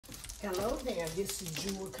Hello there, this is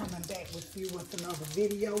Jewel coming back with you with another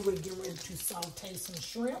video. We're getting ready to saute some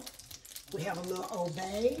shrimp. We have a little Old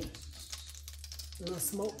Bay, a little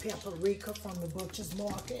smoked paprika from the butcher's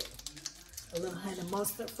market, a little honey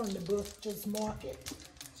mustard from the butcher's market,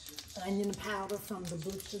 onion powder from the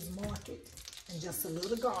butcher's market, and just a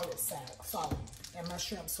little garlic salt and my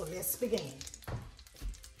shrimp. So let's begin.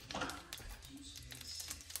 I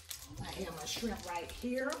have my shrimp right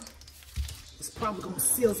here. It's probably gonna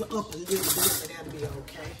sizzle up a little bit, but that'll be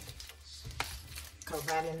okay. Cause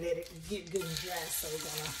I didn't let it get good and dry, so we're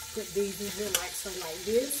gonna put these in here like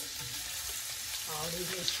this. All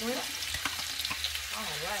these little shrimp.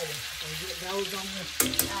 Alrighty, and get those on the,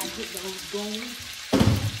 get those going.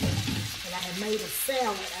 And I had made a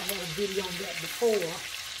salad. I had a video on that before.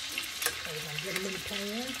 So we're gonna get them in the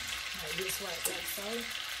pan, like this, right like so.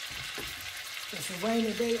 It's a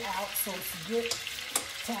rainy day out, so it's a good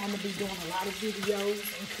time to be doing a lot of videos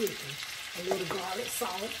and cooking. A little garlic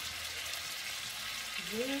salt.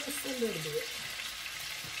 Just a little bit.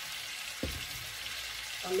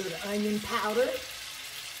 A little onion powder.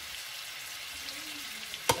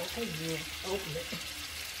 Okay, good. Open it.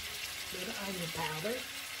 Little onion powder.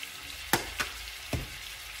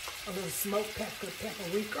 A little smoked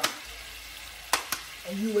paprika.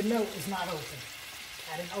 And you would know it's not open.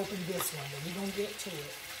 I didn't open this one, but we're going to get to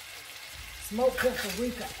it. Smoked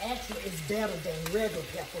paprika actually is better than regular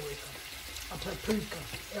paprika. Or paprika,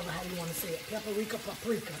 ever how you want to say it. Paprika.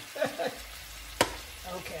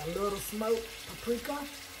 Okay, a little smoked paprika.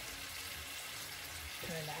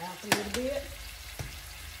 Turn it out a little bit.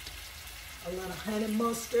 A little honey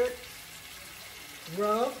mustard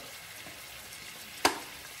rub,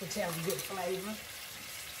 which has a good flavor.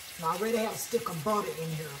 And I already have a stick of butter in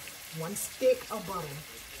here. 1 stick of butter.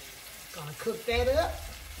 Gonna cook that up.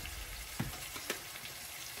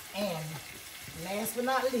 And last but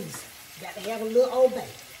not least, got to have a little Old Bay.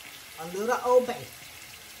 A little Old Bay.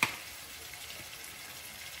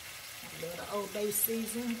 A little Old Bay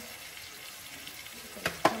season.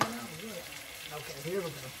 Okay, here we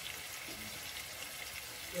go.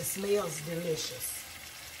 It smells delicious.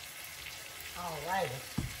 Alrighty.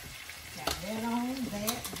 Got that on,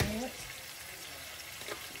 that.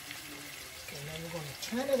 Okay, now we're going to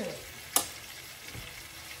turn it up.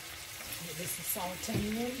 Get this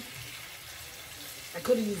sauteing. I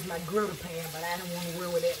could have used my griddle pan, but I didn't want to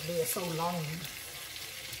worry with that being so long.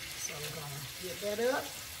 So we're going to get that up.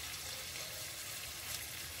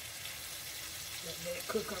 Let that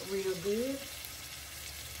cook up real good.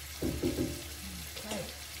 Okay.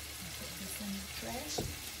 Put this in the trash.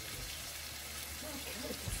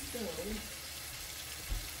 Okay, so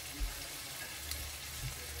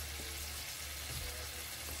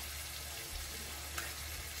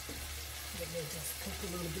let me just cook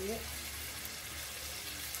a little bit.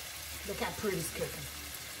 Look how pretty it's cooking.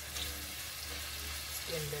 It's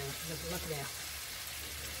getting there. Look at that.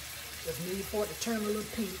 Just need for it to turn a little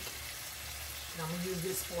pink. And I'm going to use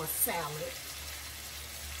this for a salad.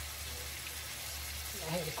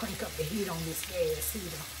 I had to crank up the heat on this gas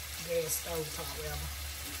heater. Gas stove top, whatever.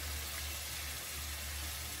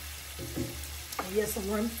 And yes, I'm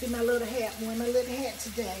wearing my little hat. I'm wearing my little hat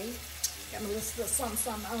today. Got my little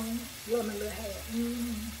something on. Love my little hat.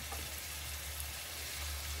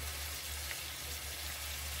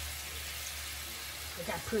 Look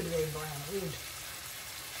how pretty they brown. Ooh.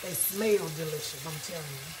 They smell delicious, I'm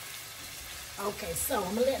telling you. Okay, so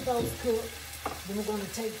I'm going to let those cook. Then we're going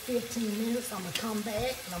to take 15 minutes. I'm going to come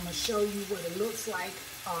back and I'm going to show you what it looks like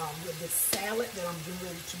with this salad that I'm getting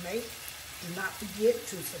ready to make. Do not forget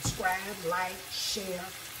to subscribe, like, share,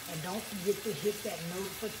 and don't forget to hit that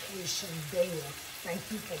notification bell. Thank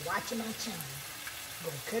you for watching my channel. I'm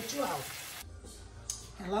going to cut you off.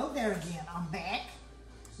 Hello there again. I'm back.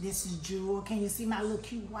 This is Jewel. Can you see my little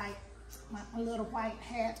cute white, my little white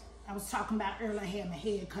hat? I was talking about earlier, I had my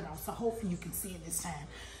head cut off, so hopefully you can see it this time.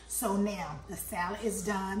 So now, the salad is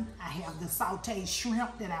done. I have the sauteed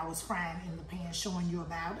shrimp that I was frying in the pan, showing you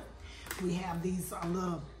about it. We have these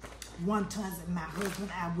little wontons that my husband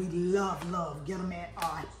and I, we love. Get them at,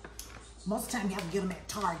 most of the time you have to get them at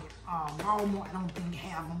Target. Walmart, I don't think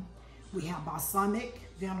have them. We have balsamic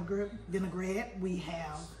vinaigrette. We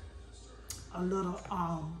have a little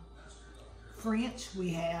French. We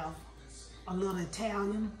have a little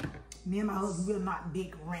Italian. Me and my husband, we're not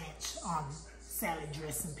big ranch salad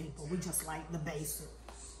dressing people. We just like the basic.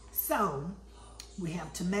 So we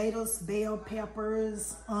have tomatoes, bell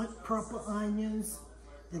peppers, purple onions,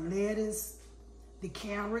 the lettuce, the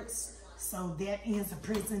carrots. So that ends the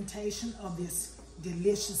presentation of this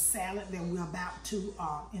delicious salad that we're about to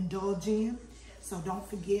indulge in. So don't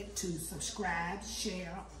forget to subscribe,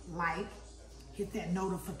 share, like, hit that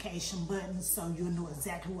notification button so you'll know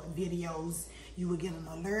exactly what videos you will get an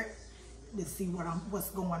alert to see what's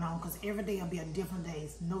going on, because every day will be a different day.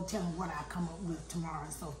 No telling what I come up with tomorrow.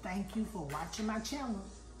 So thank you for watching my channel.